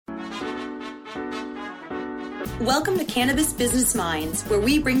Welcome to Cannabis Business Minds, where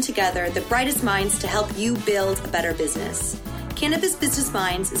we bring together the brightest minds to help you build a better business. Cannabis Business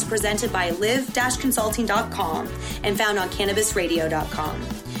Minds is presented by live-consulting.com and found on cannabisradio.com.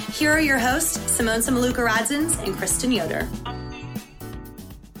 Here are your hosts, Simone Radzins and Kristen Yoder.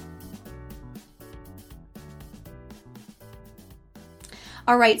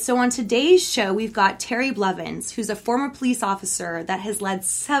 All right, so on today's show, we've got Terry Blevins, who's a former police officer that has led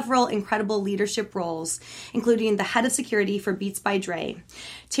several incredible leadership roles, including the head of security for Beats by Dre.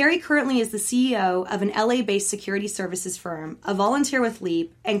 Terry currently is the CEO of an LA-based security services firm, a volunteer with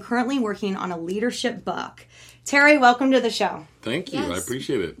LEAP, and currently working on a leadership book. Terry, welcome to the show. Thank you. Yes. I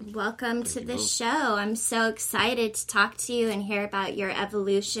appreciate it. Welcome to the show. I'm so excited to talk to you and hear about your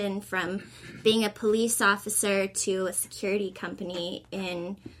evolution from being a police officer to a security company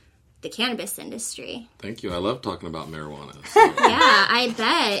in the cannabis industry. Thank you. I love talking about marijuana. So. Yeah, I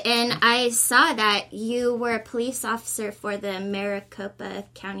bet. And I saw that you were a police officer for the Maricopa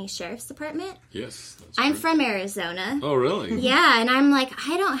County Sheriff's Department. Yes. I'm from Arizona. Oh, really? Yeah, and I'm like,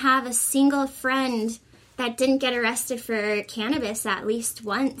 I don't have a single friend that didn't get arrested for cannabis at least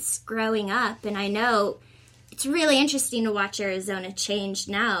once growing up. And I know it's really interesting to watch Arizona change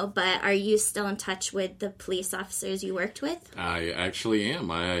now, but are you still in touch with the police officers you worked with? I actually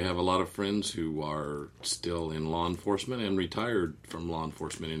am. I have a lot of friends who are still in law enforcement and retired from law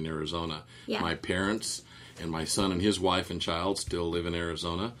enforcement in Arizona. Yeah. My parents and my son and his wife and child still live in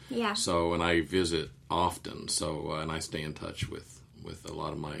Arizona. Yeah. So, and I visit often, so, and I stay in touch with a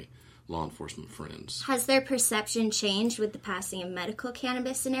lot of my law enforcement friends. Has their perception changed with the passing of medical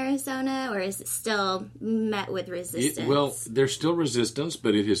cannabis in Arizona, or is it still met with resistance? Well, there's still resistance,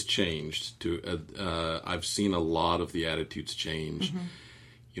 but it has changed. I've seen a lot of the attitudes change.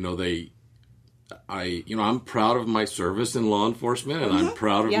 Mm-hmm. I'm proud of my service in law enforcement, and I'm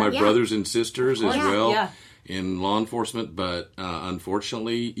proud of my brothers and sisters as well in law enforcement. But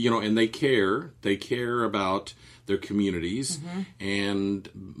unfortunately, and they care about their communities,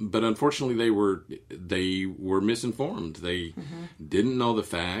 but unfortunately they were misinformed. They didn't know the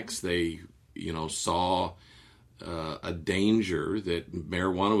facts. They saw a danger that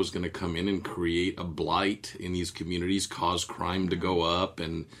marijuana was going to come in and create a blight in these communities, cause crime to go up,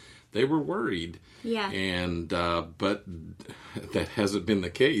 and they were worried. Yeah. And but that hasn't been the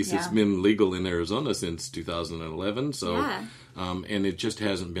case. Yeah. It's been legal in Arizona since 2011. So. Yeah. And it just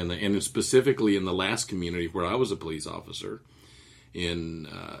hasn't been, and specifically in the last community where I was a police officer in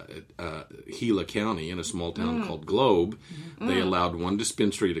Gila County, in a small town called Globe, they allowed one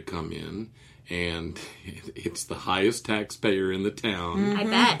dispensary to come in, and it's the highest taxpayer in the town. I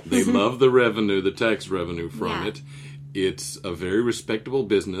bet. They love the tax revenue from it. It's a very respectable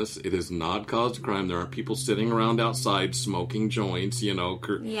business. It has not caused crime. There aren't people sitting around outside smoking joints,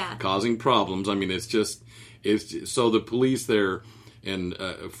 causing problems. I mean, so the police there, and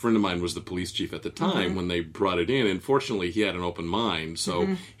a friend of mine was the police chief at the time when they brought it in, and fortunately he had an open mind,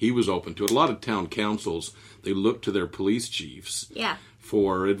 so he was open to it. A lot of town councils, they look to their police chiefs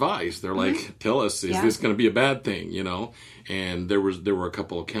for advice. They're like, tell us, is this going to be a bad thing, And there were a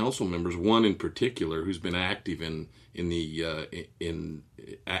couple of council members, one in particular, who's been active in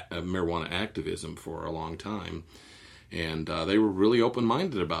marijuana activism for a long time. And they were really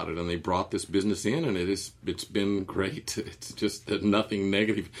open-minded about it, and they brought this business in, and it's been great. It's just that nothing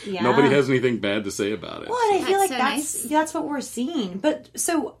negative. Yeah. Nobody has anything bad to say about it. Well, and I feel like that's what we're seeing. But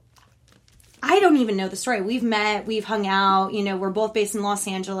so I don't even know the story. We've met, we've hung out. We're both based in Los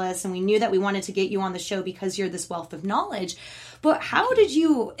Angeles, and we knew that we wanted to get you on the show because you're this wealth of knowledge. But how did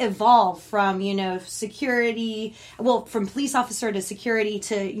you evolve from, security, from police officer to security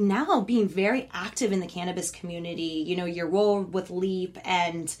to now being very active in the cannabis community, your role with LEAP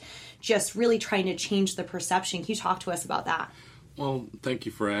and just really trying to change the perception? Can you talk to us about that? Well, thank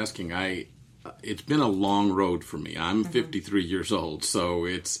you for asking. It's been a long road for me. I'm 53 years old, so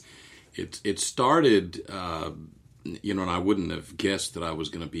it started, and I wouldn't have guessed that I was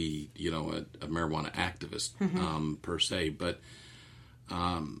going to be, a marijuana activist per se. But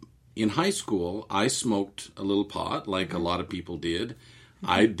in high school, I smoked a little pot, like a lot of people did.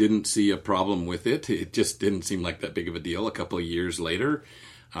 I didn't see a problem with it. It just didn't seem like that big of a deal. A couple of years later,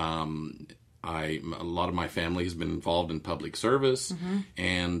 a lot of my family has been involved in public service,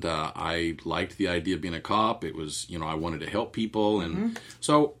 and I liked the idea of being a cop. It was, I wanted to help people, and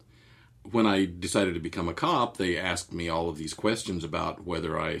so when I decided to become a cop, they asked me all of these questions about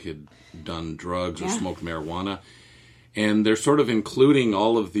whether I had done drugs or smoked marijuana. And they're sort of including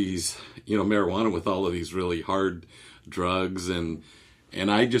all of these, marijuana with all of these really hard drugs. And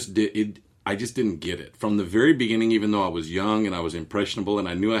I just didn't get it. From the very beginning, even though I was young and I was impressionable and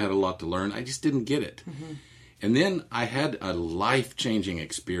I knew I had a lot to learn, I just didn't get it. And then I had a life-changing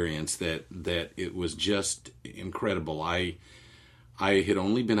experience that it was just incredible. I had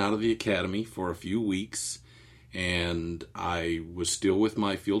only been out of the academy for a few weeks, and I was still with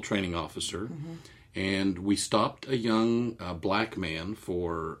my field training officer, and we stopped a young black man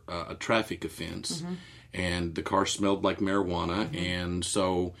for a traffic offense, and the car smelled like marijuana, and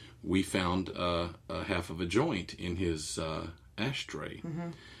so we found a half of a joint in his ashtray.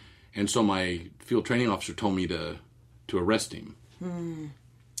 And so my field training officer told me to arrest him.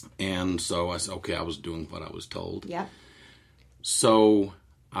 And so I said, okay, I was doing what I was told. Yep. So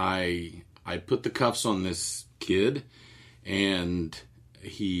I put the cuffs on this kid, and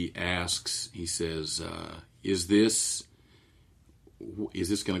he says, is this going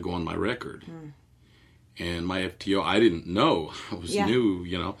to go on my record? And my FTO, I didn't know. I was new,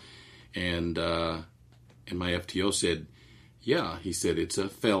 and my FTO said, yeah, he said, it's a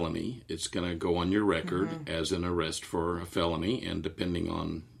felony. It's going to go on your record as an arrest for a felony, and depending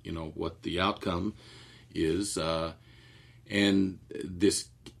on, what the outcome is. And this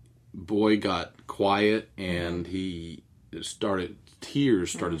boy got quiet, and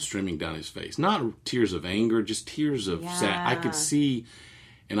tears started streaming down his face. Not tears of anger, just tears of sad. I could see,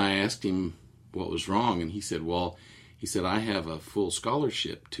 and I asked him what was wrong, and he said, I have a full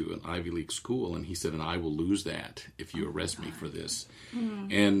scholarship to an Ivy League school, and he said, and I will lose that if you arrest me for this.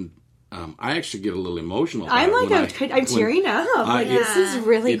 And I actually get a little emotional. I'm tearing up. This is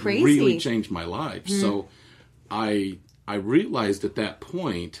really crazy. It really changed my life. So I realized at that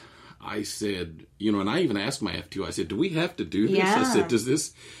point, I said, and I even asked my FTO, I said, do we have to do this? I said, does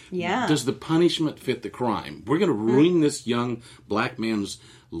the punishment fit the crime? We're going to ruin this young black man's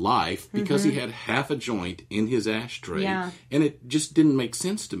life because he had half a joint in his ashtray, and it just didn't make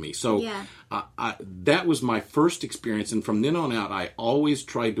sense to me. So that was my first experience, and from then on out, I always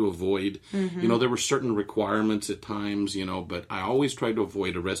tried to avoid, there were certain requirements at times, but I always tried to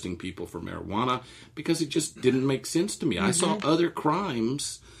avoid arresting people for marijuana because it just didn't make sense to me. I saw other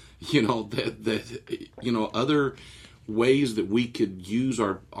crimes, other ways that we could use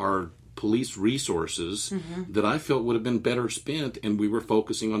our police resources that I felt would have been better spent, and we were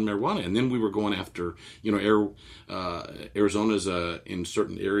focusing on marijuana. And then we were going after, Arizona's in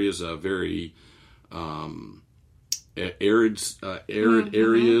certain areas very arid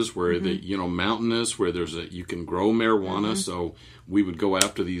areas where mountainous, where you can grow marijuana. So we would go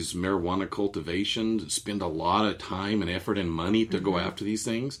after these marijuana cultivations, spend a lot of time and effort and money to go after these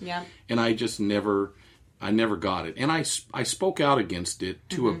things. Yeah. And I just never got it. And I spoke out against it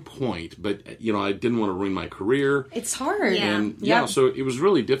to a point, but, I didn't want to ruin my career. It's hard. And, so it was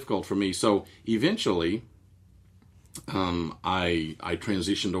really difficult for me. So eventually, I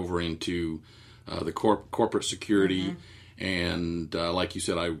transitioned over into the corporate security. And like you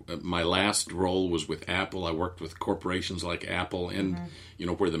said, my last role was with Apple. I worked with corporations like Apple, and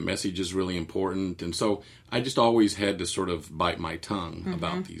where the message is really important. And so I just always had to sort of bite my tongue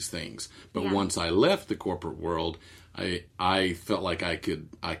about these things. But once I left the corporate world, I felt like I could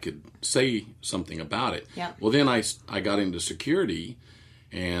say something about it. Yeah. Well, then I got into security,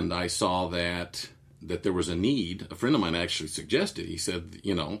 and I saw that there was a need. A friend of mine actually suggested, he said,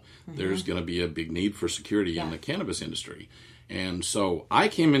 there's going to be a big need for security in the cannabis industry. And so I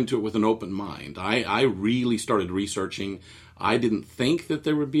came into it with an open mind. I really started researching. I didn't think that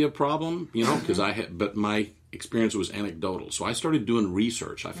there would be a problem, because but my experience was anecdotal. So I started doing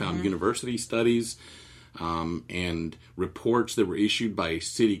research. I found university studies and reports that were issued by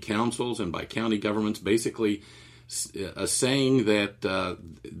city councils and by county governments, basically saying that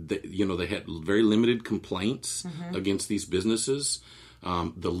they had very limited complaints against these businesses.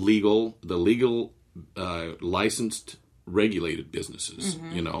 The legal licensed regulated businesses.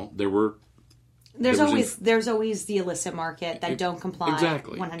 There's always the illicit market that don't comply.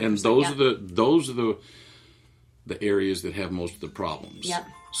 Exactly. 100%, and those are the areas that have most of the problems. Yep.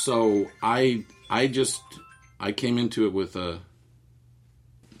 So I came into it with an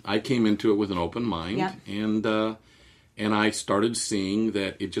open mind, and I started seeing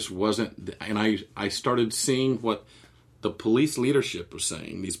that it just wasn't, and I started seeing what the police leadership was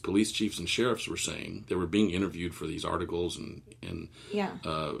saying, these police chiefs and sheriffs were saying. They were being interviewed for these articles and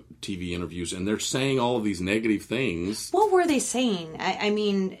TV interviews, and they're saying all of these negative things. What were they saying? I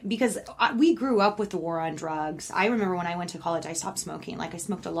mean, because we grew up with the war on drugs. I remember when I went to college, I stopped smoking. Like, I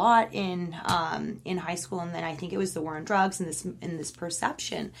smoked a lot in high school, and then I think it was the war on drugs and this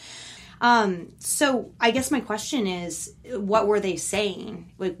perception. So I guess my question is, what were they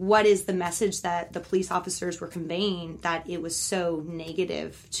saying? Like, what is the message that the police officers were conveying that it was so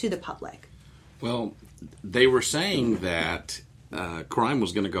negative to the public? Well, they were saying that crime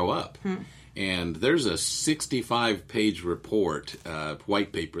was going to go up. And there's a 65-page report,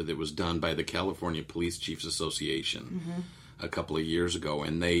 white paper that was done by the California Police Chiefs Association a couple of years ago.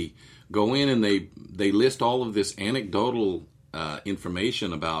 And they go in and they list all of this anecdotal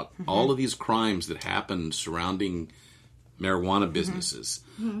information about all of these crimes that happen surrounding marijuana businesses.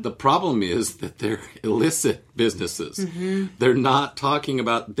 The problem is that they're illicit businesses. They're not talking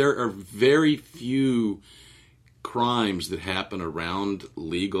about, there are very few crimes that happen around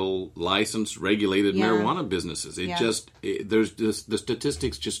legal, licensed, regulated marijuana businesses. The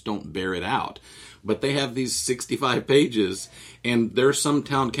statistics just don't bear it out. But they have these 65 pages, and there are some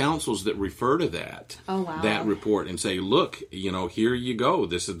town councils that refer to that report and say, look, here you go.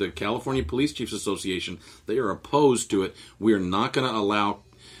 This is the California Police Chiefs Association. They are opposed to it. We are not going to allow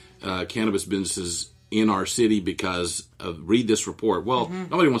cannabis businesses in our city because of, read this report. Well,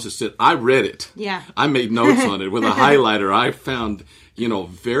 nobody wants to sit. I read it. Yeah. I made notes on it with a highlighter. I found,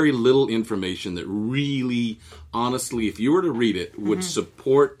 very little information that really, honestly, if you were to read it, would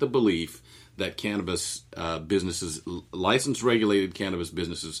support the belief that cannabis businesses, licensed regulated cannabis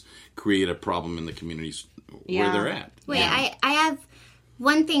businesses, create a problem in the communities where they're at. Wait, I have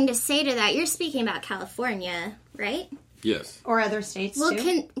one thing to say to that. You're speaking about California, right? Yes. Or other states,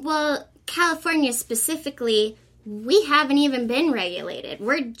 too. California specifically, we haven't even been regulated.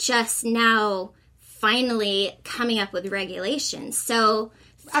 We're just now finally coming up with regulations. So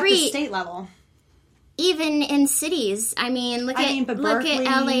at the state level. Even in cities, look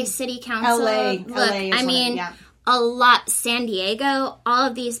at LA City Council. LA a lot, San Diego, all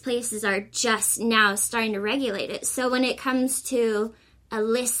of these places are just now starting to regulate it. So when it comes to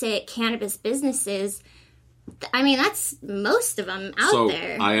illicit cannabis businesses, that's most of them out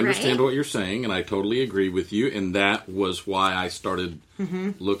there. So I understand what you're saying, and I totally agree with you, and that was why I started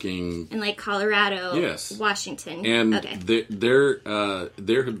looking in Colorado, Washington. And there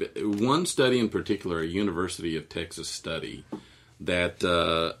had been one study in particular, a University of Texas study, that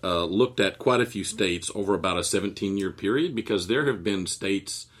looked at quite a few states over about a 17-year period, because there have been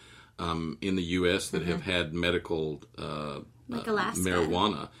states in the U.S. that have had medical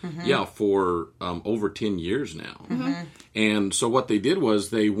marijuana, for over 10 years now. And so what they did was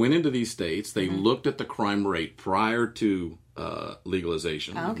they went into these states, they looked at the crime rate prior to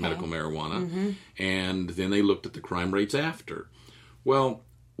legalization of medical marijuana, and then they looked at the crime rates after. Well,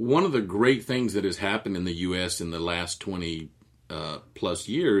 one of the great things that has happened in the U.S. in the last 20 plus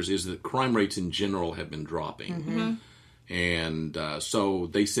years is that crime rates in general have been dropping. And so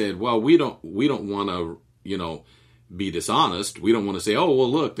they said, well, we don't want to, be dishonest. We don't want to say, oh, well,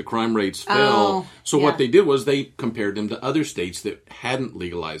 look, the crime rates fell. What they did was they compared them to other states that hadn't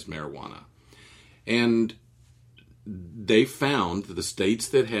legalized marijuana. And they found that the states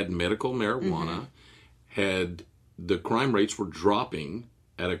that had medical marijuana had, the crime rates were dropping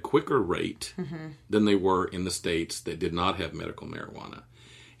at a quicker rate than they were in the states that did not have medical marijuana.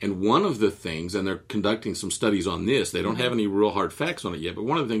 And one of the things, and they're conducting some studies on this, they don't have any real hard facts on it yet, but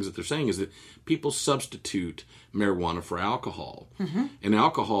one of the things that they're saying is that people substitute marijuana for alcohol. And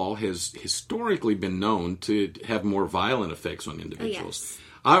alcohol has historically been known to have more violent effects on individuals.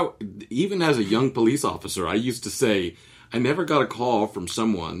 Even as a young police officer, I used to say, I never got a call from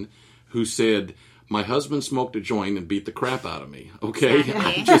someone who said, my husband smoked a joint and beat the crap out of me. Okay?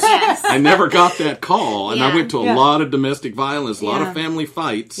 Exactly. I never got that call. And I went to a lot of domestic violence, a lot of family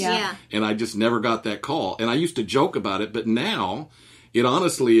fights. And I just never got that call. And I used to joke about it, but now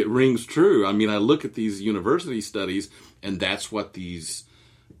it rings true. I look at these university studies, and that's what these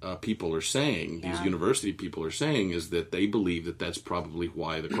people are saying. These university people are saying is that they believe that that's probably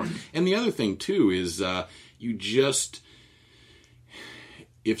why the crime. And the other thing, too, is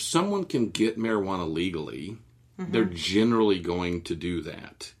if someone can get marijuana legally, they're generally going to do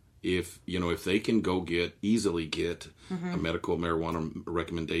that. If they can easily get a medical marijuana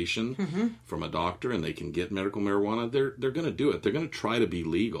recommendation from a doctor, and they can get medical marijuana, they're going to do it. They're going to try to be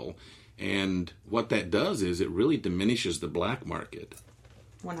legal. And what that does is it really diminishes the black market.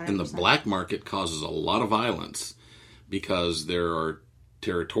 100%. And the black market causes a lot of violence because there are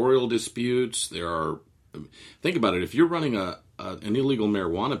territorial disputes. Think about it. If you're running an illegal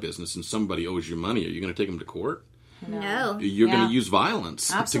marijuana business and somebody owes you money, are you going to take them to court? No. You're going to use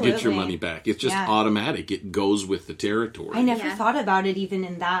violence to get your money back. It's just automatic. It goes with the territory. I never thought about it even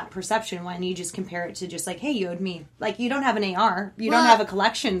in that perception when you just compare it to just hey, you owed me. You don't have an AR. You don't have a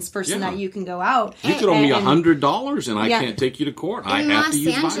collections person that you can go out. You could owe me $100 and I can't take you to court. I have to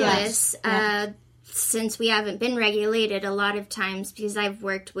use violence. In Los Angeles, since we haven't been regulated a lot of times, because I've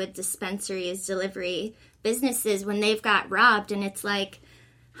worked with dispensaries, delivery businesses, when they've got robbed, and it's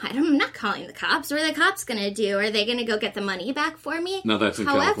I'm not calling the cops. What are the cops going to do? Are they going to go get the money back for me? Now, that's in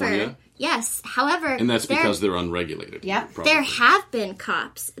California? Yes. However... And that's because they're unregulated. Yeah. There have been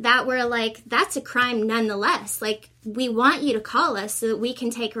cops that were like, that's a crime nonetheless. Like, we want you to call us so that we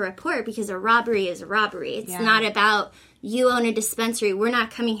can take a report because a robbery is a robbery. It's not about you own a dispensary. We're not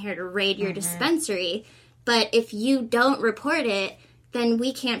coming here to raid your dispensary. But if you don't report it, then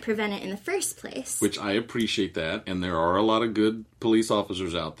we can't prevent it in the first place. Which I appreciate that, and there are a lot of good police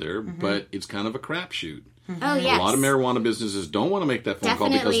officers out there, but it's kind of a crapshoot. Oh, yes. A lot of marijuana businesses don't want to make that phone call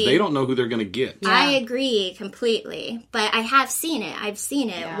because they don't know who they're going to get. Yeah. I agree completely, but I have seen it. I've seen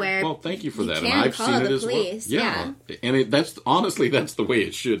it where... Well, thank you for that, and I've seen it as well. Yeah. And that's the way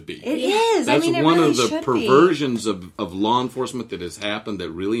it should be. It is. That's it one really of the perversions of law enforcement that has happened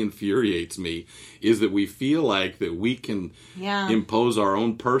that really infuriates me, is that we feel like that we can impose our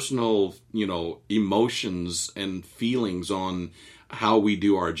own personal, emotions and feelings on how we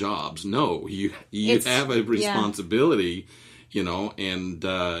do our jobs. No, you have a responsibility, and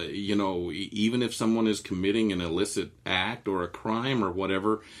even if someone is committing an illicit act or a crime or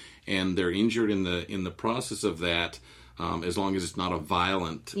whatever, and they're injured in the process of that, as long as it's not a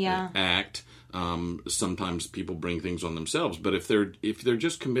violent act, sometimes people bring things on themselves. But if they're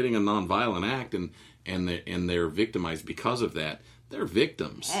just committing a nonviolent act and they're victimized because of that, they're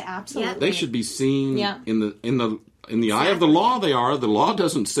victims. Absolutely, they should be seen in the eye of the law. They are. The law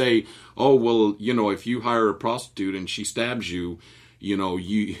doesn't say, oh, well, if you hire a prostitute and she stabs you, you're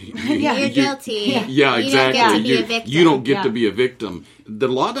guilty. Yeah, exactly. You don't get to be a victim. You don't get to be a victim. The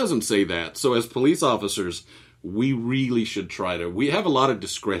law doesn't say that. So as police officers, we really should we have a lot of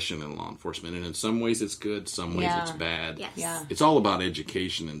discretion in law enforcement, and in some ways it's good, some ways it's bad. Yes. Yeah. It's all about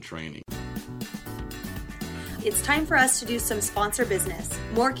education and training. It's time for us to do some sponsor business.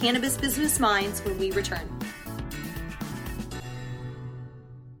 More Cannabis Business Minds when we return.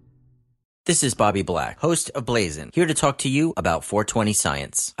 This is Bobby Black, host of Blevins, here to talk to you about 420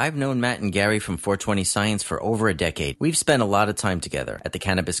 Science. I've known Matt and Gary from 420 Science for over a decade. We've spent a lot of time together at the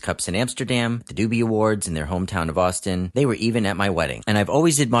Cannabis Cups in Amsterdam, the Doobie Awards in their hometown of Austin. They were even at my wedding. And I've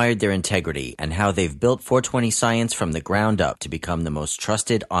always admired their integrity and how they've built 420 Science from the ground up to become the most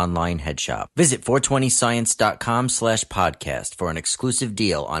trusted online head shop. Visit 420science.com/podcast for an exclusive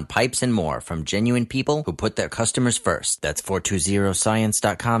deal on pipes and more from genuine people who put their customers first. That's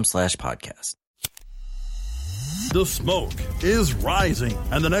 420science.com/podcast. The smoke is rising,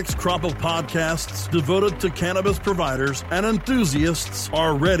 and the next crop of podcasts devoted to cannabis providers and enthusiasts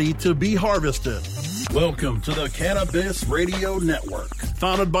are ready to be harvested. Welcome to the Cannabis Radio Network,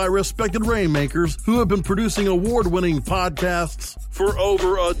 founded by respected rainmakers who have been producing award-winning podcasts for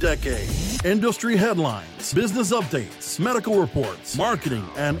over a decade. Industry headlines, business updates, medical reports, marketing,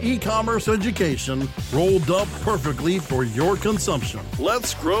 and e-commerce education rolled up perfectly for your consumption.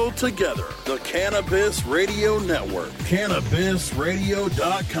 Let's grow together. The Cannabis Radio Network.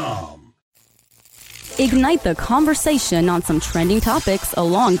 CannabisRadio.com. Ignite the conversation on some trending topics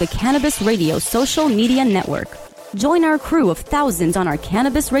along the Cannabis Radio social media network. Join our crew of thousands on our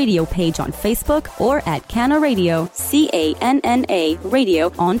Cannabis Radio page on Facebook or at Canna Radio, CANNA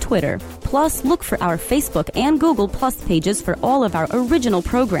Radio on Twitter. Plus, look for our Facebook and Google Plus pages for all of our original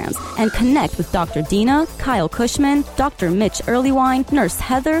programs and connect with Dr. Dina, Kyle Cushman, Dr. Mitch Earlywine, Nurse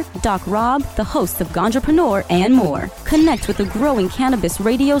Heather, Doc Rob, the hosts of Ganjapreneur, and more. Connect with the growing Cannabis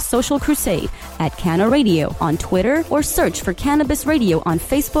Radio social crusade at Canna Radio on Twitter or search for Cannabis Radio on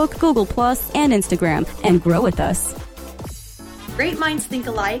Facebook, Google Plus, and Instagram and grow with us. Great minds think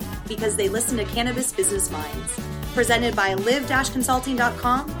alike because they listen to Cannabis Business Minds. Presented by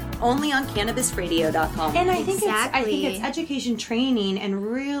live-consulting.com, only on cannabisradio.com. And I think it's education training and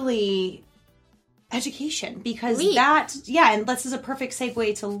really education, because Leap. and this is a perfect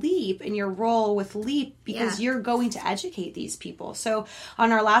segue to Leap and your role with Leap, because you're going to educate these people. So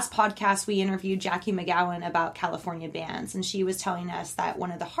on our last podcast, we interviewed Jackie McGowan about California bans, and she was telling us that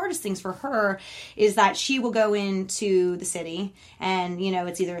one of the hardest things for her is that she will go into the city and,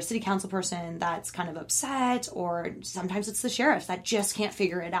 it's either a city council person that's kind of upset, or sometimes it's the sheriff that just can't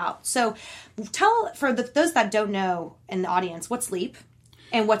figure it out. So tell, for those that don't know in the audience, what's Leap?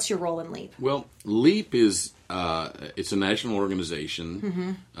 And what's your role in Leap? Well, Leap is it's a national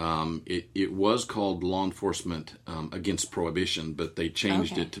organization. Mm-hmm. It was called Law Enforcement Against Prohibition, but they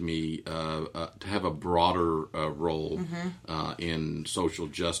changed it to me to have a broader role in social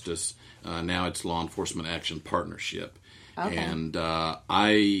justice. Now it's Law Enforcement Action Partnership. Okay. And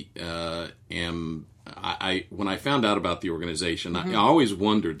I when I found out about the organization, I always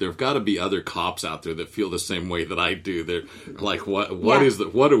wondered, there've got to be other cops out there that feel the same way that I do. They're like, what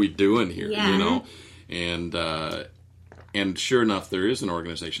are we doing here? Yeah. And And sure enough, there is an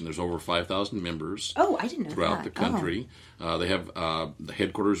organization. There's over 5,000 members. Oh, I didn't know throughout that. the country. They have the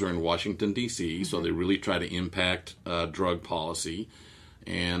headquarters are in Washington, D.C., so they really try to impact drug policy.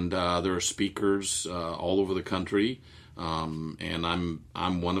 And there are speakers all over the country, and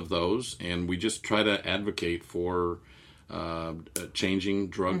I'm one of those. And we just try to advocate for changing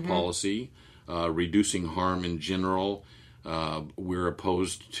drug policy, reducing harm in general. We're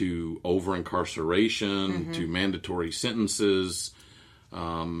opposed to over-incarceration, to mandatory sentences,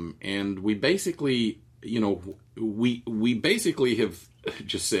 and we basically, we basically have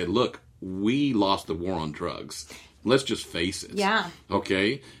just said, look, we lost the war on drugs. Let's just face it. Yeah.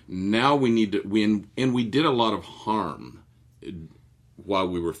 Okay? Now we need to, we did a lot of harm while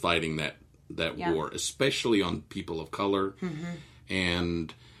we were fighting that war, especially on people of color,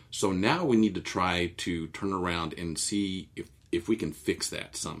 and so now we need to try to turn around and see if we can fix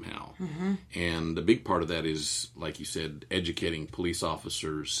that somehow. And the big part of that is, like you said, educating police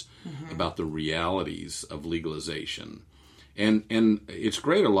officers about the realities of legalization. And it's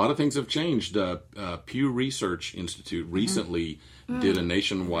great. A lot of things have changed. Pew Research Institute recently did a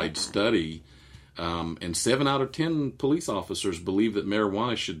nationwide study, and 7 out of 10 police officers believe that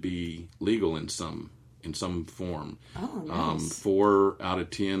marijuana should be legal in some form. Oh, nice. 4 out of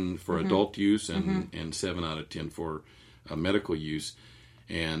 10 for adult use, and 7 out of 10 for medical use.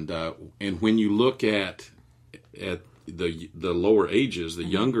 And when you look at the lower ages, the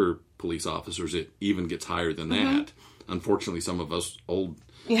younger police officers, it even gets higher than that. Unfortunately, some of us old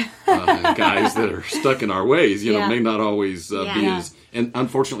guys that are stuck in our ways, may not always be as. And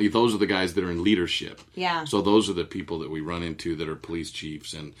unfortunately, those are the guys that are in leadership. Yeah. So those are the people that we run into that are police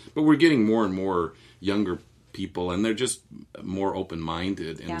chiefs, but we're getting more and more younger people, and they're just more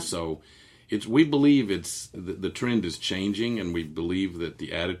open-minded, and so we believe the trend is changing, and we believe that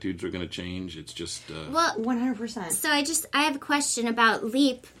the attitudes are going to change. It's just 100%. So I have a question about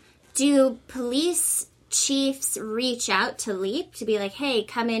LEAP. Do police chiefs reach out to LEAP to be like, hey,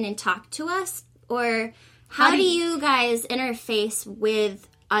 come in and talk to us? Or how do you guys interface with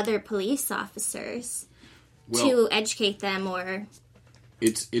other police officers to educate them? Or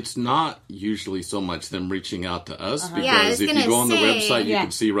it's not usually so much them reaching out to us, because if you go on the website, you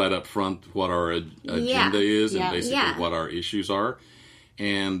can see right up front what our agenda is and basically what our issues are.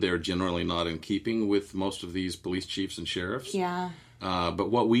 And they're generally not in keeping with most of these police chiefs and sheriffs. Yeah. But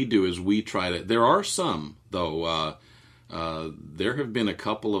what we do is we try to... There are some, though. There have been a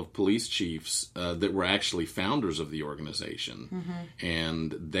couple of police chiefs that were actually founders of the organization.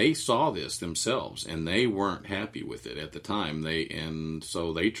 And they saw this themselves, and they weren't happy with it at the time.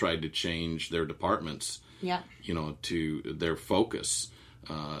 So they tried to change their departments, to their focus,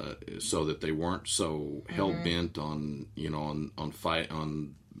 so that they weren't so hell-bent on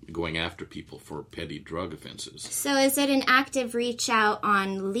going after people for petty drug offenses. So is it an active reach out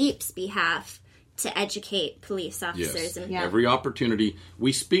on LEAP's behalf to educate police officers? Yes. Every opportunity.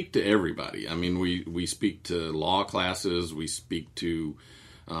 We speak to everybody. I mean, we speak to law classes, we speak to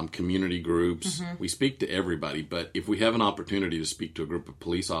community groups, we speak to everybody. But if we have an opportunity to speak to a group of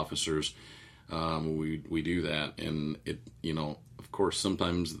police officers, we do that. And it, of course,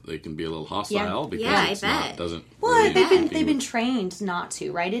 sometimes they can be a little hostile because doesn't. Well, they've been trained not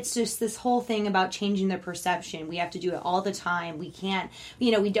to, right? It's just this whole thing about changing their perception. We have to do it all the time. We can't,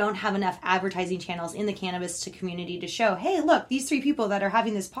 we don't have enough advertising channels in the cannabis community to show, hey, look, these 3 people that are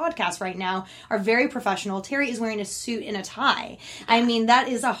having this podcast right now are very professional. Terry is wearing a suit and a tie. I mean, that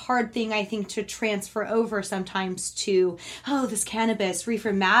is a hard thing, I think, to transfer over sometimes to, this cannabis,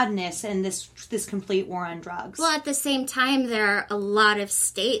 reefer madness, and this complete war on drugs. Well, at the same time, there are a lot of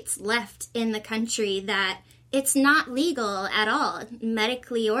states left in the country that it's not legal at all,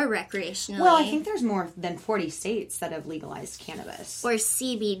 medically or recreationally. Well, I think there's more than 40 states that have legalized cannabis. Or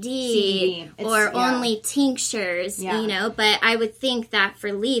CBD. Or only tinctures, But I would think that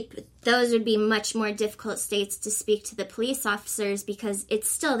for LEAP, those would be much more difficult states to speak to the police officers because it's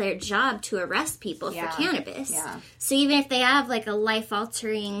still their job to arrest people for cannabis. Yeah. So even if they have like a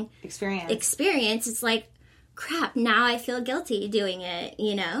life-altering experience, it's like, crap, now I feel guilty doing it,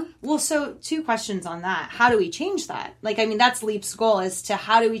 Well, so 2 questions on that. How do we change that? That's LEAP's goal, is to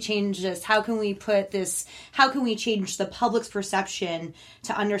how do we change this? How can we change the public's perception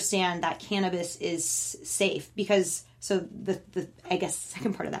to understand that cannabis is safe? Because, so the I guess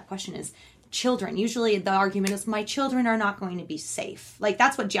second part of that question is children. Usually the argument is my children are not going to be safe. Like,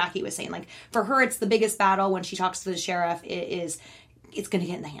 that's what Jackie was saying. Like, for her, it's the biggest battle when she talks to the sheriff. It's going to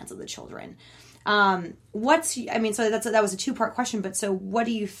get in the hands of the children. So that was a 2-part question, but so what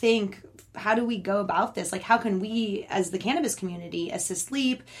do you think, how do we go about this? Like, how can we, as the cannabis community, assist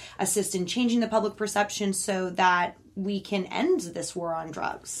LEAP, assist in changing the public perception so that we can end this war on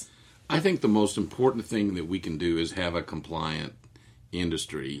drugs? I think the most important thing that we can do is have a compliant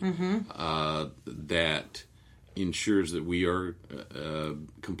industry that ensures that we are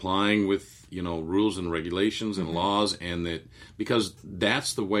complying with rules and regulations and laws, and that because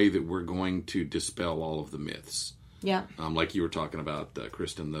that's the way that we're going to dispel all of the myths. Yeah. Like you were talking about,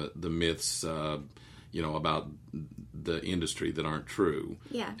 Kristen, the myths about the industry that aren't true.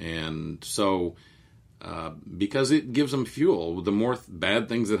 Yeah. And so because it gives them fuel. The more bad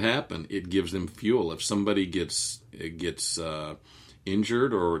things that happen, it gives them fuel. If somebody gets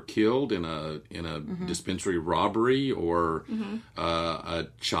injured or killed in a dispensary robbery, or a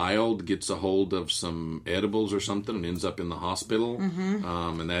child gets a hold of some edibles or something and ends up in the hospital,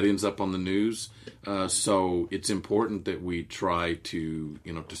 and that ends up on the news. So it's important that we try to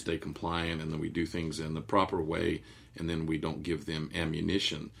stay compliant, and that we do things in the proper way, and then we don't give them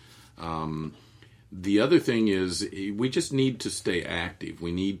ammunition. The other thing is we just need to stay active.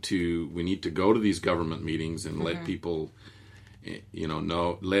 We need to go to these government meetings and let people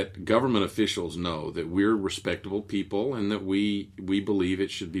let government officials know that we're respectable people, and that we believe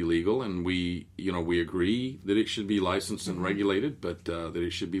it should be legal, and we agree that it should be licensed and regulated, but that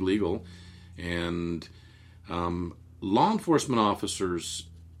it should be legal. And law enforcement officers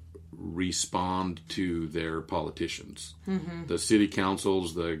respond to their politicians, the city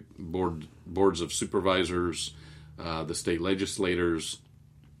councils, the boards of supervisors, the state legislators.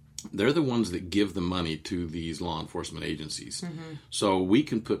 They're the ones that give the money to these law enforcement agencies. So we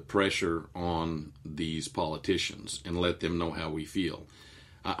can put pressure on these politicians and let them know how we feel.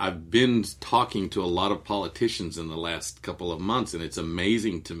 I've been talking to a lot of politicians in the last couple of months, and it's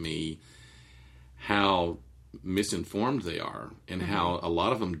amazing to me how misinformed they are, and how a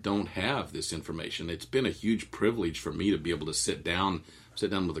lot of them don't have this information. It's been a huge privilege for me to be able to sit down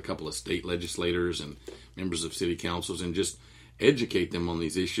with a couple of state legislators and members of city councils and just educate them on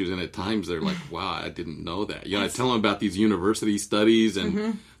these issues. And at times they're like, wow, I didn't know that. I tell them about these university studies,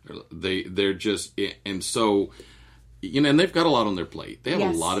 and they're just, and so, and they've got a lot on their plate. They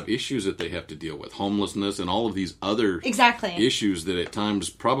have a lot of issues that they have to deal with, homelessness and all of these other issues that at times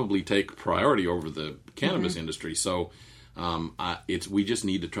probably take priority over the cannabis industry. So we just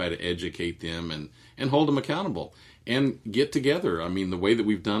need to try to educate them and hold them accountable and get together. I mean, the way that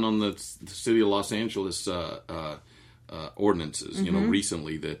we've done on the City of Los Angeles ordinances,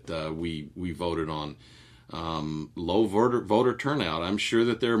 recently that we voted on. Low voter turnout. I'm sure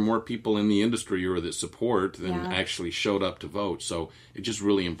that there are more people in the industry or that support than actually showed up to vote. So it's just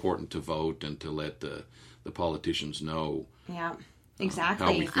really important to vote and to let the politicians know. Yeah, exactly.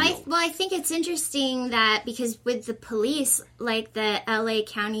 How we feel. I think it's interesting that because with the police, like the LA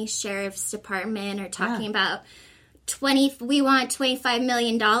County Sheriff's Department are talking about we want $25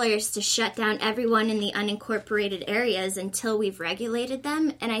 million to shut down everyone in the unincorporated areas until we've regulated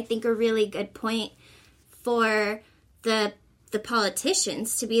them. And I think a really good point for the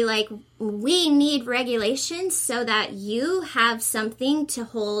politicians to be like, we need regulations so that you have something to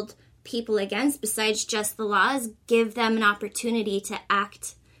hold people against besides just the laws. Give them an opportunity to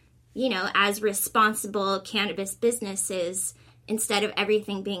act, as responsible cannabis businesses instead of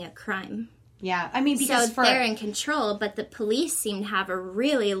everything being a crime. Yeah, I mean, because they're in control, but the police seem to have a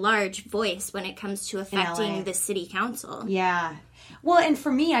really large voice when it comes to affecting the city council. Yeah. Well, and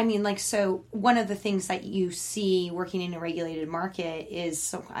for me, I mean, so one of the things that you see working in a regulated market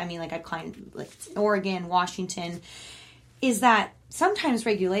is, I've climbed Oregon, Washington, is that sometimes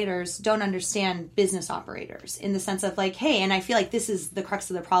regulators don't understand business operators in the sense of hey, and I feel like this is the crux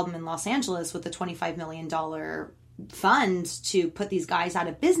of the problem in Los Angeles with the $25 million fund to put these guys out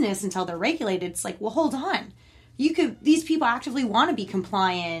of business until they're regulated. It's well, hold on. These people actively want to be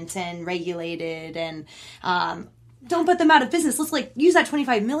compliant and regulated, and don't put them out of business. Let's use that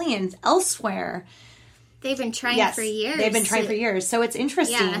 $25 million elsewhere. They've been trying for years. They've been trying for years. So it's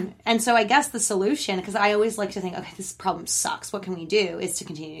interesting. Yeah. And so I guess the solution, because I always like to think, okay, this problem sucks. What can we do? Is to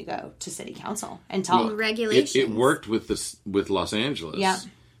continue to go to city council and talk. Regulations. It worked with Los Angeles. Yeah.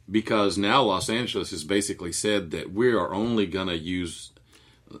 Because now Los Angeles has basically said that we are only going to use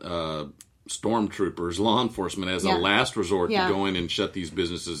stormtroopers, law enforcement, as a last resort to go in and shut these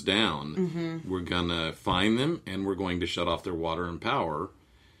businesses down. We're going to fine them, and we're going to shut off their water and power.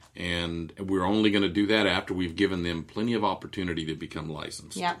 And we're only going to do that after we've given them plenty of opportunity to become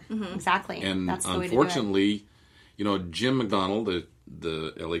licensed. Yeah, exactly. And that's the unfortunately, Jim McDonald,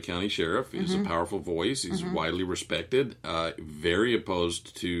 the LA County Sheriff, is a powerful voice. He's widely respected, very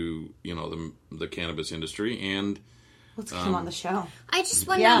opposed to, the cannabis industry. And let's get him on the show. I just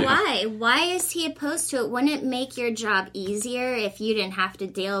wonder why. Why is he opposed to it? Wouldn't it make your job easier if you didn't have to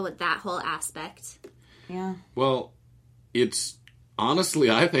deal with that whole aspect? Yeah. Well, it's honestly,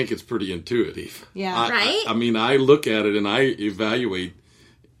 I think it's pretty intuitive. Yeah. Right? I mean, I look at it and I evaluate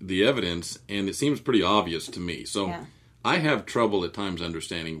the evidence, and it seems pretty obvious to me. So I have trouble at times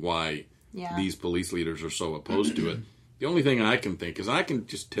understanding why these police leaders are so opposed to it. The only thing I can think is I can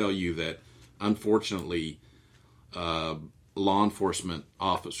just tell you that, unfortunately, law enforcement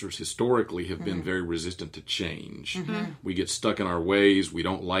officers historically have been very resistant to change. We get stuck in our ways. We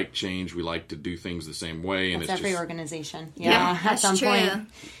don't like change. We like to do things the same way. And That's it's every just, organization. Yeah, at some true. point.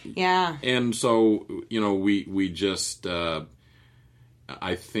 Yeah. And so, we just, I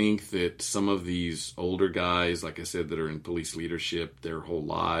think that some of these older guys, like I said, that are in police leadership, their whole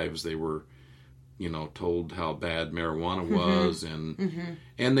lives, they were, told how bad marijuana was, and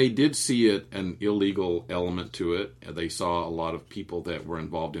they did see an illegal element to it. They saw a lot of people that were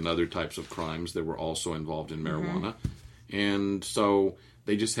involved in other types of crimes that were also involved in marijuana, and so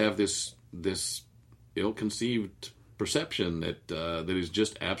they just have this ill-conceived perception that is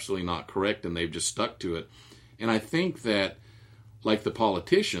just absolutely not correct, and they've just stuck to it. And I think that, like the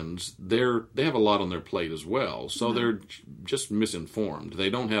politicians, they have a lot on their plate as well, so they're just misinformed.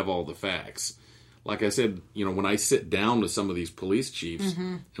 They don't have all the facts. Like I said, when I sit down with some of these police chiefs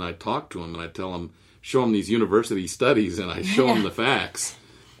and I talk to them and I tell them, show them these university studies and I show them the facts,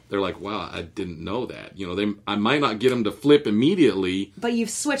 they're like, wow, I didn't know that. I might not get them to flip immediately. But you've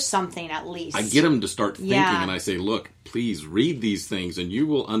switched something at least. I get them to start thinking and I say, look, please read these things and you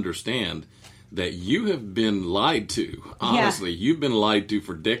will understand that you have been lied to. Honestly, you've been lied to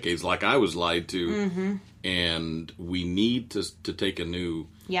for decades, like I was lied to. And we need to take a new...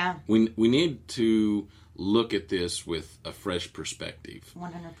 We need to look at this with a fresh perspective.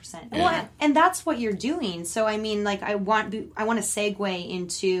 100%. Well, and that's what you're doing. So, I mean, like, I want to segue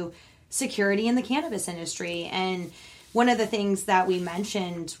into security in the cannabis industry. And one of the things that we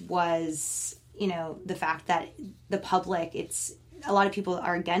mentioned was, the fact that the public, a lot of people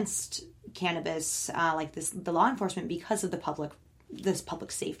are against cannabis, the law enforcement, because of this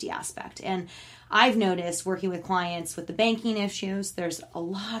public safety aspect. And I've noticed working with clients with the banking issues, there's a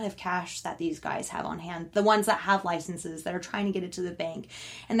lot of cash that these guys have on hand, the ones that have licenses that are trying to get it to the bank.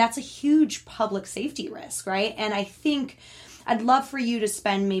 And that's a huge public safety risk, right? And I think I'd love for you to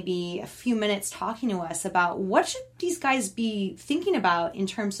spend maybe a few minutes talking to us about what should these guys be thinking about in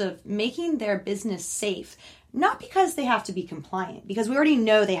terms of making their business safe. Not because they have to be compliant, because we already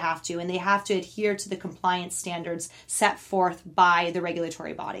know they have to, and they have to adhere to the compliance standards set forth by the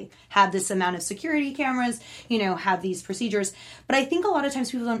regulatory body. Have this amount of security cameras, have these procedures. But I think a lot of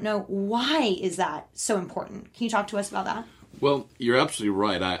times people don't know, why is that so important? Can you talk to us about that? Well, you're absolutely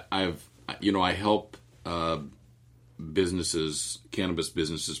right. I help cannabis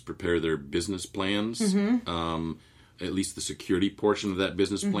businesses prepare their business plans. At least the security portion of that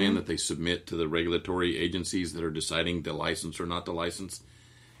business plan that they submit to the regulatory agencies that are deciding to license or not to license.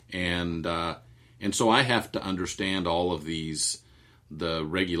 And so I have to understand all of the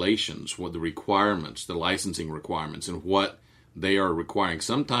regulations, what the requirements, the licensing requirements, and what they are requiring.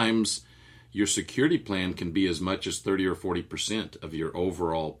 Sometimes your security plan can be as much as 30 or 40% of your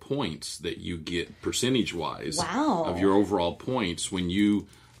overall points that you get percentage-wise of your overall points when you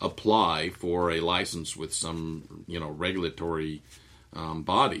apply for a license with some regulatory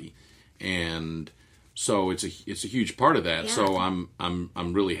body, and so it's a huge part of that. So I'm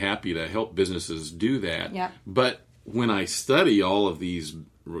really happy to help businesses do that. But when I study all of these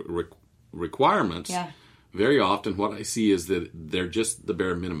requirements, very often what I see is that they're just the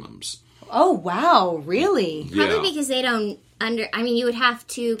bare minimums. Oh wow, really? Probably because they don't you would have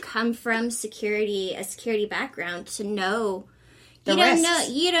to come from a security background to know. You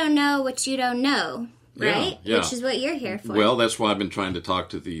don't know what you don't know, right? Which is what you're here for. Well, that's why I've been trying to talk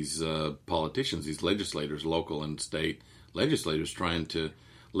to these politicians, these legislators, local and state legislators, trying to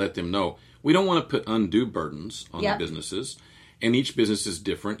let them know. We don't want to put undue burdens on the businesses, and each business is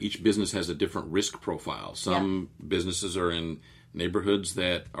different. Each business has a different risk profile. Some businesses are in neighborhoods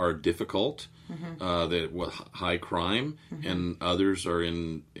that are difficult, that with high crime, and others are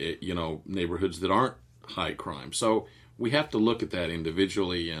in neighborhoods that aren't high crime. So we have to look at that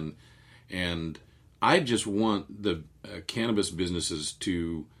individually, and I just want the cannabis businesses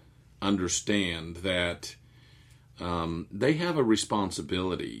to understand that they have a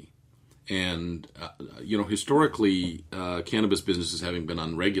responsibility. And, historically, cannabis businesses having been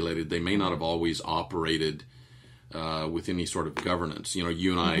unregulated, they may not have always operated with any sort of governance.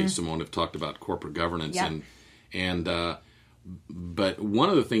 You and I, Simone, have talked about corporate governance, but one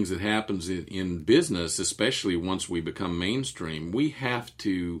of the things that happens in business, especially once we become mainstream, we have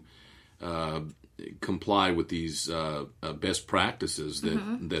to comply with these best practices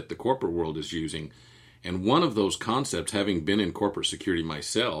that the corporate world is using. And one of those concepts, having been in corporate security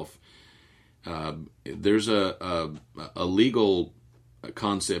myself, there's a legal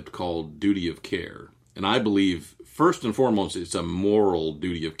concept called duty of care. And I believe, first and foremost, it's a moral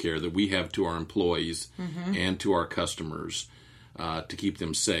duty of care that we have to our employees and to our customers to keep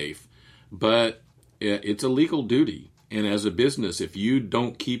them safe. But it's a legal duty. And as a business, if you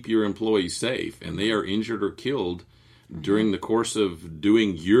don't keep your employees safe and they are injured or killed during the course of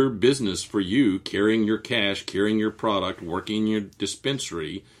doing your business for you, carrying your cash, carrying your product, working in your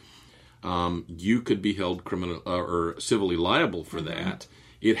dispensary, you could be held criminal or civilly liable for that.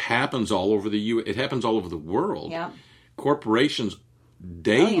 It happens all over it happens all over the world. Yeah. Corporations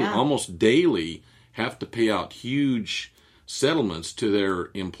daily, almost daily, have to pay out huge settlements to their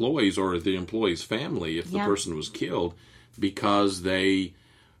employees or the employee's family if the person was killed because they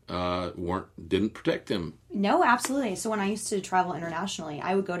didn't protect them. No, absolutely. So when I used to travel internationally,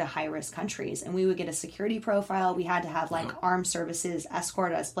 I would go to high-risk countries, and we would get a security profile. We had to have, armed services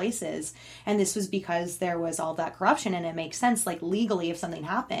escort us places, and this was because there was all that corruption, and it makes sense, legally, if something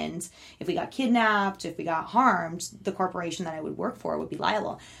happened, if we got kidnapped, if we got harmed, the corporation that I would work for would be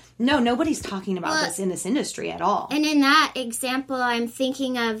liable. No, nobody's talking about this in this industry at all. And in that example, I'm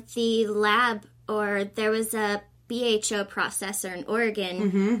thinking of the lab, or there was a BHO processor in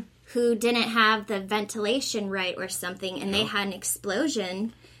Oregon who didn't have the ventilation right or something, and they had an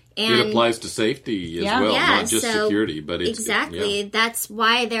explosion. And it applies to safety as well, not just security. But it's, exactly. That's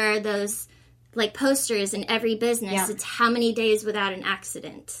why there are those posters in every business. Yeah. It's how many days without an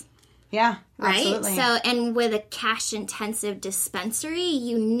accident. Yeah, right? absolutely. So, and with a cash-intensive dispensary,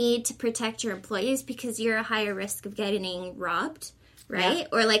 you need to protect your employees because you're a higher risk of getting robbed, right? Yeah.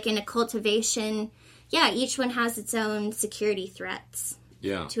 Or in a cultivation, each one has its own security threats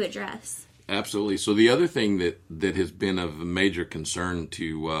to address. Absolutely. So the other thing that has been of major concern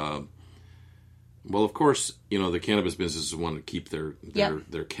to, of course, the cannabis businesses want to keep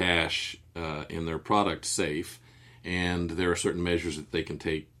their cash and their product safe, and there are certain measures that they can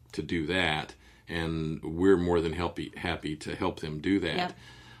take to do that, and we're more than happy to help them do that.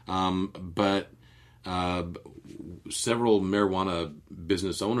 But several marijuana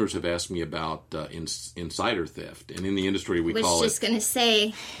business owners have asked me about insider theft, and in the industry we call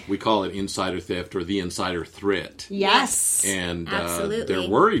it insider theft or the insider threat. Yes, and absolutely. They're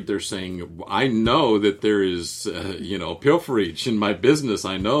worried. They're saying, "I know that there is pilferage in my business.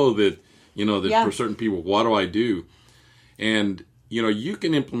 I know that for certain people, what do I do?" And you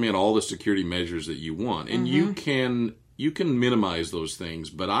can implement all the security measures that you want, and you can minimize those things.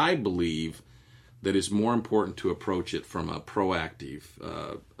 But I believe that it's more important to approach it from a proactive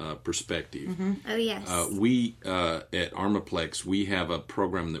perspective. Oh, yes. We, at Armaplex, we have a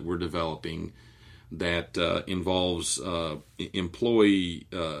program that we're developing that involves employee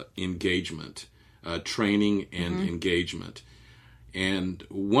engagement, training and engagement. And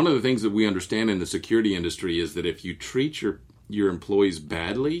one of the things that we understand in the security industry is that if you treat your employees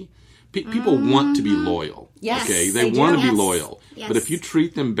badly, people want to be loyal. Yes, okay, they want to be loyal. Yes. But if you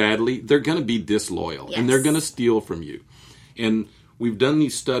treat them badly, they're going to be disloyal, and they're going to steal from you. And we've done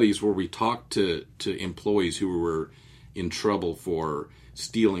these studies where we talk to employees who were in trouble for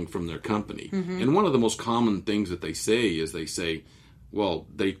stealing from their company. And one of the most common things that they say, well,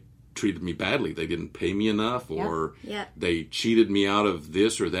 they treated me badly. They didn't pay me enough, or they cheated me out of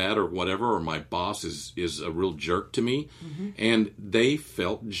this or that or whatever, or my boss is a real jerk to me. And they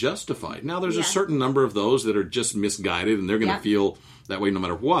felt justified. Now, there's a certain number of those that are just misguided, and they're going to feel that way no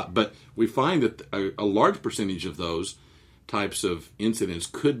matter what. But we find that a large percentage of those types of incidents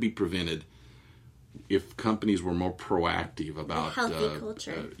could be prevented if companies were more proactive about healthy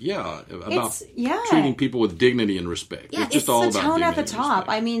culture. Treating people with dignity and respect. Yeah, it's just all about the tone at the dignity and top.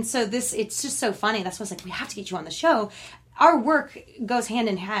 respect. I mean, so it's just so funny. That's why I was like, we have to get you on the show. Our work goes hand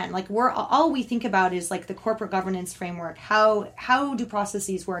in hand. All we think about is the corporate governance framework. How do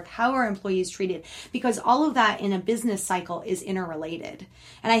processes work? How are employees treated? Because all of that in a business cycle is interrelated.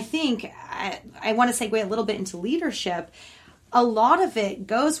 And I think I want to segue a little bit into leadership. A lot of it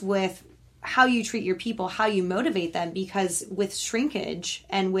goes with how you treat your people, how you motivate them, because with shrinkage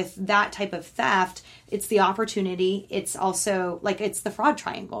and with that type of theft, it's the opportunity. It's also it's the fraud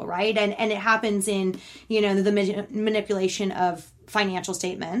triangle, right? And it happens in, the manipulation of financial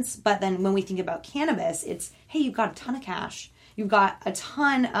statements. But then when we think about cannabis, it's, hey, you've got a ton of cash. You've got a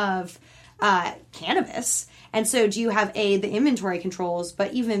ton of cannabis. And so do you have A, the inventory controls,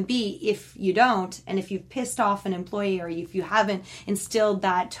 but even B, if you don't, and if you've pissed off an employee or if you haven't instilled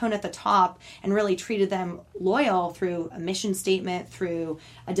that tone at the top and really treated them loyal through a mission statement, through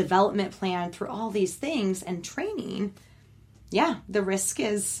a development plan, through all these things and training, the risk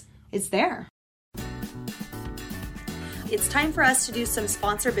is there. it's time for us to do some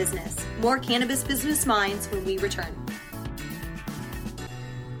sponsor business. More Cannabis Business Minds when we return.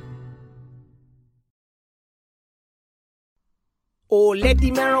 Oh, let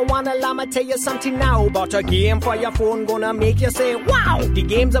the marijuana llama tell you something now about a game for your phone gonna make you say, wow! The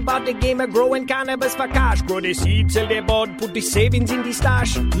game's about the gamer growing cannabis for cash. Grow the seed, sell the bud, put the savings in the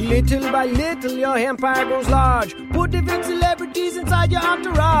stash. Little by little, your empire grows large. Put different celebrities inside your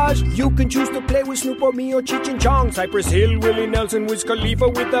entourage. You can choose to play with Snoop or me or Cheech and Chong. Cypress Hill, Willie Nelson, Wiz Khalifa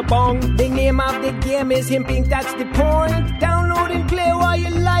with a bong. The name of the game is Hemp Inc., that's the point. Download and play while you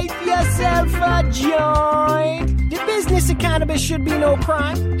light yourself a joint. The business of cannabis should be no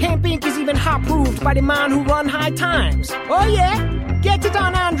crime. Hemp Inc. is even hot-proofed by the man who run High Times. Oh yeah? Get it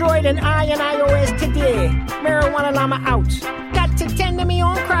on Android and iOS today. Marijuana llama out. Got to tend to me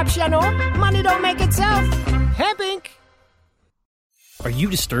own crops, you know. Money don't make itself. Hemp Inc. Are you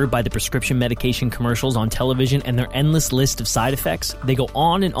disturbed by the prescription medication commercials on television and their endless list of side effects? They go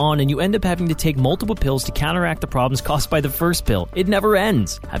on, and you end up having to take multiple pills to counteract the problems caused by the first pill. It never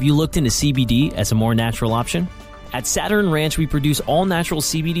ends. Have you looked into CBD as a more natural option? At Saturn Ranch, we produce all-natural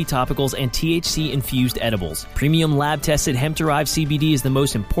CBD topicals and THC-infused edibles. Premium lab-tested hemp-derived CBD is the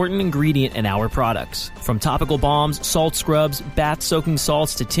most important ingredient in our products. From topical balms, salt scrubs, bath-soaking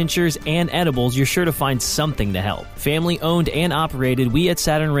salts to tinctures and edibles, you're sure to find something to help. Family-owned and operated, we at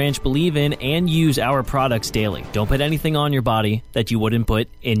Saturn Ranch believe in and use our products daily. Don't put anything on your body that you wouldn't put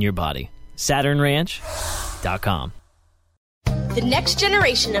in your body. SaturnRanch.com. The next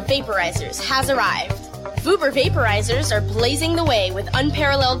generation of vaporizers has arrived. Vuber vaporizers are blazing the way with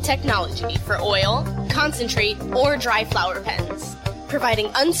unparalleled technology for oil, concentrate, or dry flower pens. Providing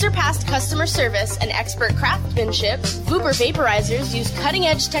unsurpassed customer service and expert craftsmanship, Vuber vaporizers use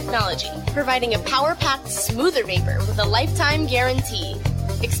cutting-edge technology, providing a power-packed, smoother vapor with a lifetime guarantee.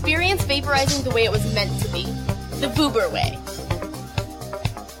 Experience vaporizing the way it was meant to be. The Vuber way.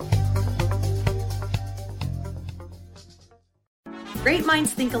 Great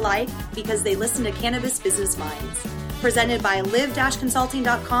minds think alike because they listen to Cannabis Business Minds. Presented by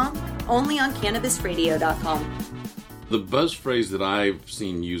live-consulting.com, only on cannabisradio.com. The buzz phrase that I've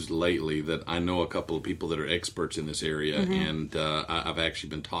seen used lately, that I know a couple of people that are experts in this area, and I've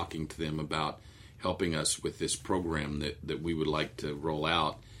actually been talking to them about helping us with this program that we would like to roll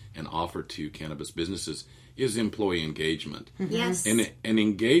out and offer to cannabis businesses, is employee engagement. Yes. And an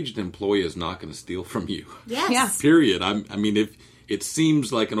engaged employee is not going to steal from you. Yes. Period. I mean, if it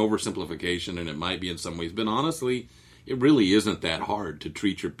seems like an oversimplification, and it might be in some ways, but honestly, it really isn't that hard to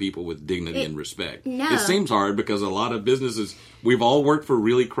treat your people with dignity and respect. No. It seems hard because a lot of businesses, we've all worked for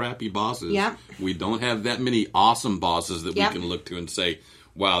really crappy bosses. Yeah. We don't have that many awesome bosses that we can look to and say,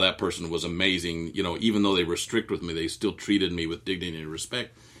 wow, that person was amazing. You know, even though they were strict with me, they still treated me with dignity and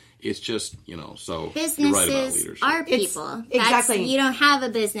respect. It's just, so businesses you're right about leadership. are people. Exactly. You don't have a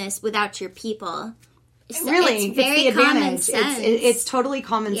business without your people. Really, it's very the advantage. common sense. It's totally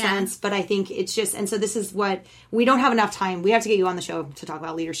common sense, but I think it's just, and so this is what, we don't have enough time. We have to get you on the show to talk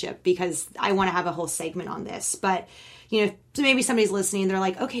about leadership because I want to have a whole segment on this. But, so maybe somebody's listening, they're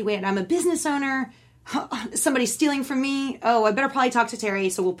like, okay, wait, I'm a business owner. Somebody's stealing from me. Oh, I better probably talk to Terry.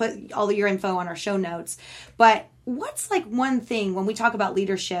 So we'll put all of your info on our show notes. But what's like one thing when we talk about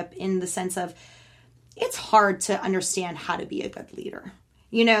leadership in the sense of it's hard to understand how to be a good leader?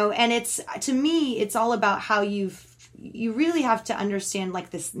 And it's, to me, it's all about how you really have to understand like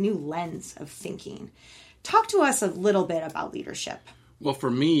this new lens of thinking. Talk to us a little bit about leadership. Well,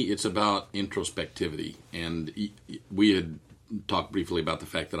 for me, it's about introspectivity. And we had talked briefly about the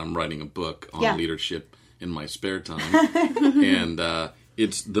fact that I'm writing a book on leadership in my spare time. And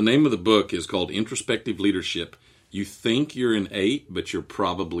it's the name of the book is called Introspective Leadership. You think you're an 8, but you're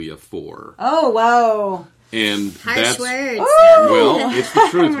probably a 4. Oh, whoa. And harsh words. Well, it's the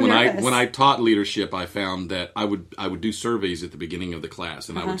truth. When I taught leadership, I found that I would do surveys at the beginning of the class,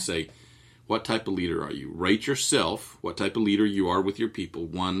 and I would say, "What type of leader are you? Rate yourself. What type of leader you are with your people,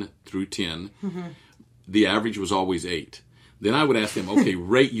 1 through 10." The average was always 8. Then I would ask them, "Okay,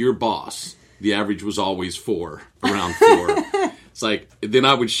 rate your boss." The average was always 4, around 4. It's like then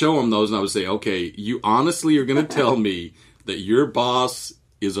I would show them those, and I would say, "Okay, you honestly are going to tell me that your boss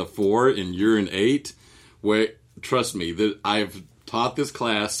is a 4 and you're an 8?" Where, trust me, that I've taught this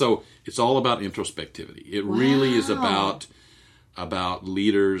class, so it's all about introspectivity. It really is about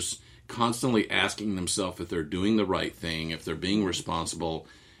leaders constantly asking themselves if they're doing the right thing, if they're being responsible,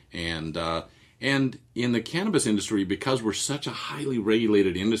 and in the cannabis industry, because we're such a highly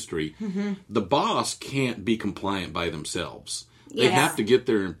regulated industry, the boss can't be compliant by themselves. They have to get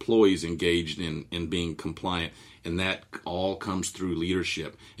their employees engaged in being compliant. And that all comes through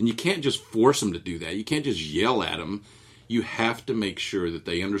leadership. And you can't just force them to do that. You can't just yell at them. you have to make sure that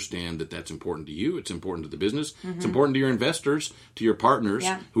they understand that that's important to you. It's important to the business. It's important to your investors, to your partners,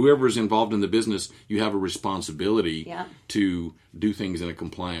 whoever is involved in the business. You have a responsibility to do things in a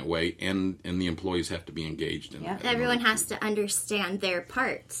compliant way, and the employees have to be engaged in it. Everyone has to understand their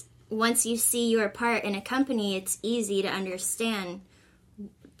parts. Once you see your part in a company, it's easy to understand,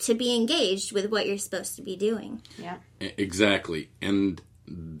 to be engaged with what you're supposed to be doing. Yeah. Exactly. And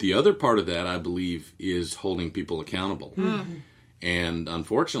the other part of that, I believe, is holding people accountable. And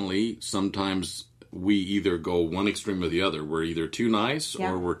unfortunately, sometimes we either go one extreme or the other. We're either too nice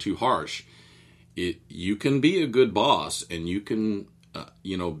or we're too harsh. You can be a good boss, and you can,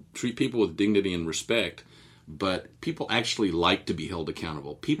 treat people with dignity and respect, but people actually like to be held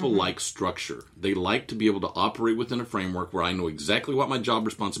accountable. People like structure. They like to be able to operate within a framework where I know exactly what my job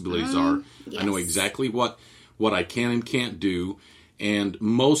responsibilities are. Yes. I know exactly what I can and can't do. And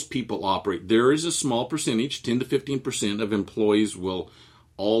most people operate. There is a small percentage, 10 to 15% of employees will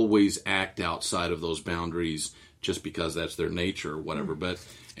always act outside of those boundaries just because that's their nature or whatever.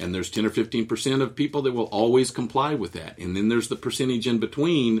 And there's 10 or 15% of people that will always comply with that. And then there's the percentage in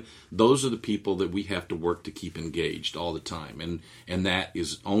between. Those are the people that we have to work to keep engaged all the time. And that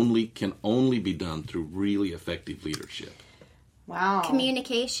can only be done through really effective leadership. Wow.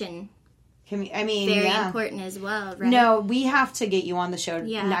 Communication. Very important as well, right? No, we have to get you on the show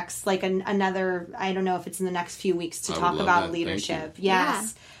next, another, I don't know if it's in the next few weeks, to talk about leadership.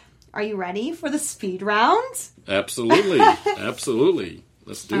 Yes. Yeah. Are you ready for the speed round? Absolutely. Absolutely.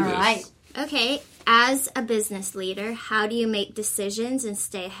 Let's do this. All right. Okay. As a business leader, how do you make decisions and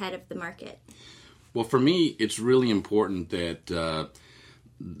stay ahead of the market? Well, for me, it's really important that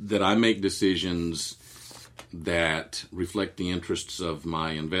I make decisions that reflect the interests of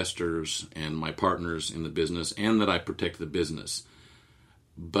my investors and my partners in the business, and that I protect the business.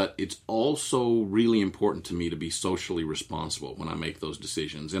 But it's also really important to me to be socially responsible when I make those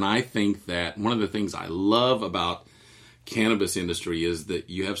decisions. And I think that one of the things I love about cannabis industry is that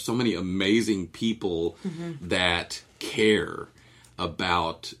you have so many amazing people that care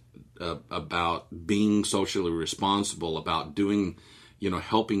about being socially responsible, about doing,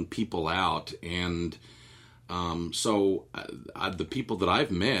 helping people out. And so the people that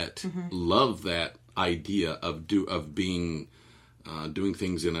I've met love that idea of doing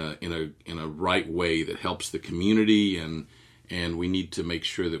things in a right way that helps the community, and we need to make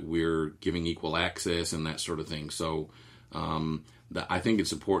sure that we're giving equal access and that sort of thing. So I think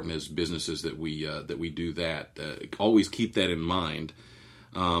it's important as businesses that we do that. Always keep that in mind.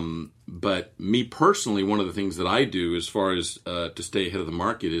 But me personally, one of the things that I do as far as to stay ahead of the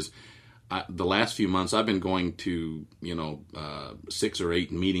market is the last few months I've been going to 6 or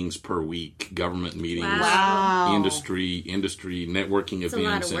 8 meetings per week, government meetings, industry networking events. It's a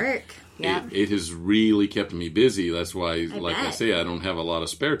lot of work. It has really kept me busy. That's why, I say, I don't have a lot of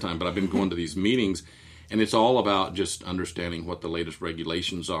spare time, but I've been going to these meetings, and it's all about just understanding what the latest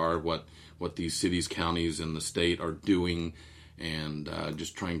regulations are, what these cities, counties, and the state are doing, and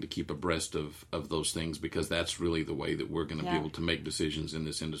just trying to keep abreast of those things, because that's really the way that we're going to be able to make decisions in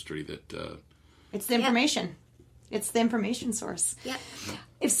this industry. That it's the information. It's the information source. Yeah.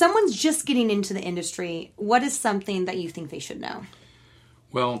 If someone's just getting into the industry, what is something that you think they should know?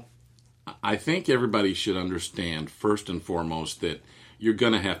 Well, I think everybody should understand, first and foremost, that you're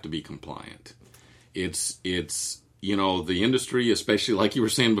going to have to be compliant. It's the industry, especially like you were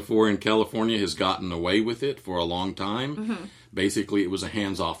saying before, in California, has gotten away with it for a long time. Basically, it was a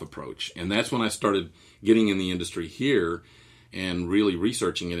hands-off approach. And that's when I started getting in the industry here and really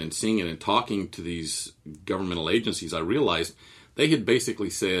researching it and seeing it and talking to these governmental agencies. I realized they had basically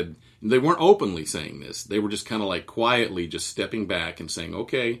said, they weren't openly saying this. They were just kind of like quietly just stepping back and saying,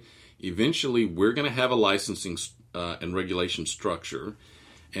 okay, eventually we're going to have a licensing and regulation structure.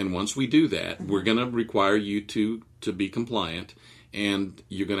 And once we do that, we're going to require you to be compliant, and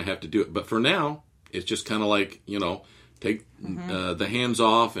you're going to have to do it. But for now, it's just kind of like, take the hands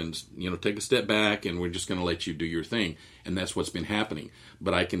off and, take a step back, and we're just going to let you do your thing. And that's what's been happening.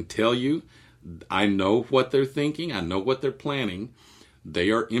 But I can tell you, I know what they're thinking. I know what they're planning.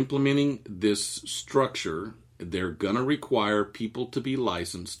 They are implementing this structure. They're going to require people to be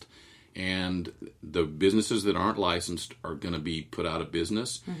licensed. And the businesses that aren't licensed are going to be put out of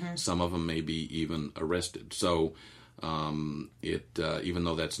business. Some of them may be even arrested. So even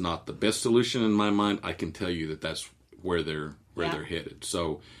though that's not the best solution in my mind, I can tell you that that's where they're headed.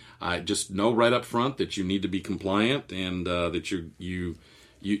 So I just know right up front that you need to be compliant, and that you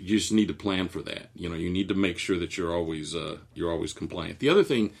just need to plan for that. You need to make sure that you're always compliant. The other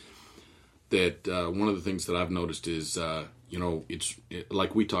thing that one of the things that I've noticed is it's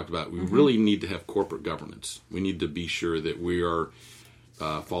like we talked about. We really need to have corporate governance. We need to be sure that we are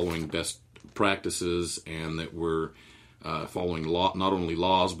following best practices and that we're following law, not only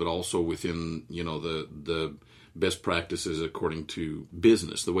laws, but also within, the best practices according to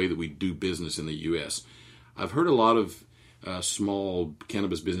business, the way that we do business in the U.S. I've heard a lot of small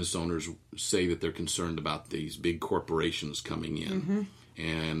cannabis business owners say that they're concerned about these big corporations coming in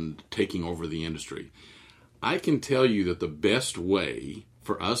and taking over the industry. I can tell you that the best way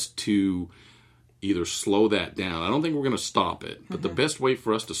for us to either slow that down, I don't think we're going to stop it, but the best way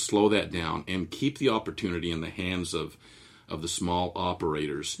for us to slow that down and keep the opportunity in the hands of the small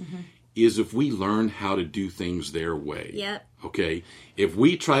operators is if we learn how to do things their way. Yep. Okay? If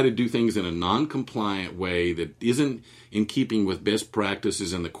we try to do things in a non-compliant way that isn't in keeping with best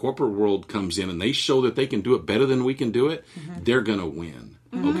practices and the corporate world comes in and they show that they can do it better than we can do it, they're going to win.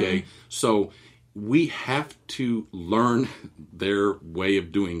 Okay? So we have to learn their way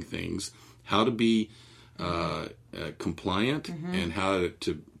of doing things, how to be compliant and how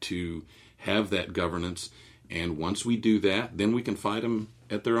to have that governance. And once we do that, then we can fight them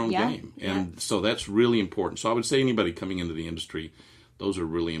at their own game. And so that's really important. So I would say anybody coming into the industry, those are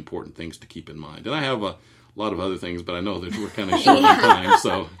really important things to keep in mind. And I have a lot of other things, but I know that we're kind of short on time.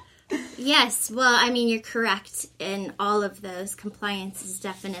 So yes, well, I mean, you're correct in all of those. Compliance is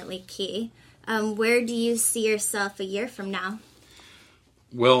definitely key. Where do you see yourself a year from now?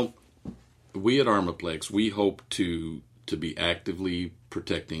 Well, we at Armaplex, we hope to be actively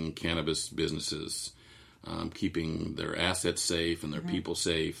protecting cannabis businesses, keeping their assets safe and their people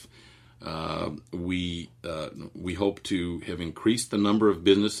safe. We hope to have increased the number of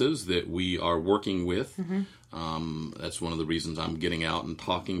businesses that we are working with. That's one of the reasons I'm getting out and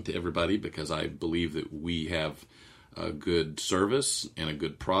talking to everybody, because I believe that we have a good service and a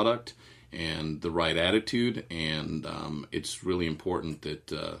good product and the right attitude, and it's really important that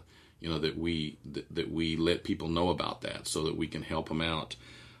that we let people know about that so that we can help them out.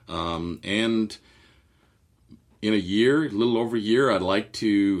 And in a little over a year, I'd like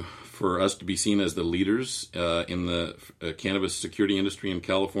for us to be seen as the leaders in the cannabis security industry in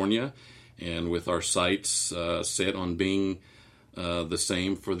California, and with our sights set on being the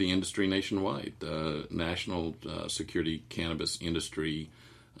same for the industry nationwide. The national security cannabis industry,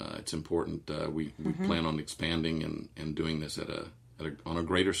 it's important. We plan on expanding and doing this on a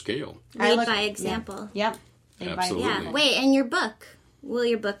greater scale. Lead by example. Yep. Absolutely. Yeah. Wait, and your book? Will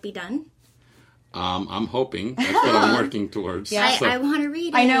your book be done? I'm hoping. That's what I'm working towards. Yeah. I want to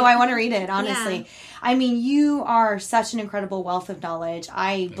read it. I know. I want to read it, honestly. Yeah. I mean, you are such an incredible wealth of knowledge.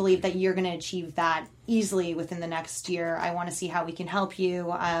 I believe that you're going to achieve that easily within the next year. I want to see how we can help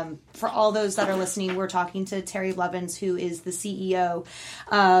you. For all those that are listening, we're talking to Terry Blevins, who is the CEO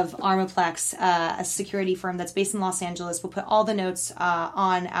of Armaplex, a security firm that's based in Los Angeles. We'll put all the notes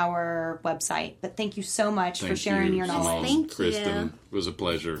on our website. But thank you so much for sharing your knowledge. Simone, Thank you. Kristen, it was a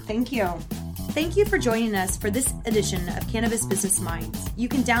pleasure. Thank you. Thank you for joining us for this edition of Cannabis Business Minds. You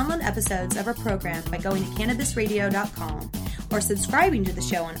can download episodes of our program by going to cannabisradio.com or subscribing to the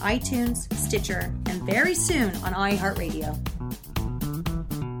show on iTunes, Stitcher, and very soon on iHeartRadio.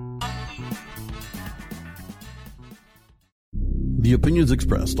 The opinions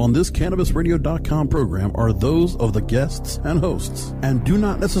expressed on this CannabisRadio.com program are those of the guests and hosts and do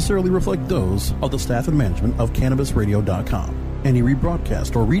not necessarily reflect those of the staff and management of CannabisRadio.com. Any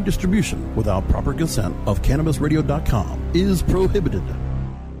rebroadcast or redistribution without proper consent of CannabisRadio.com is prohibited.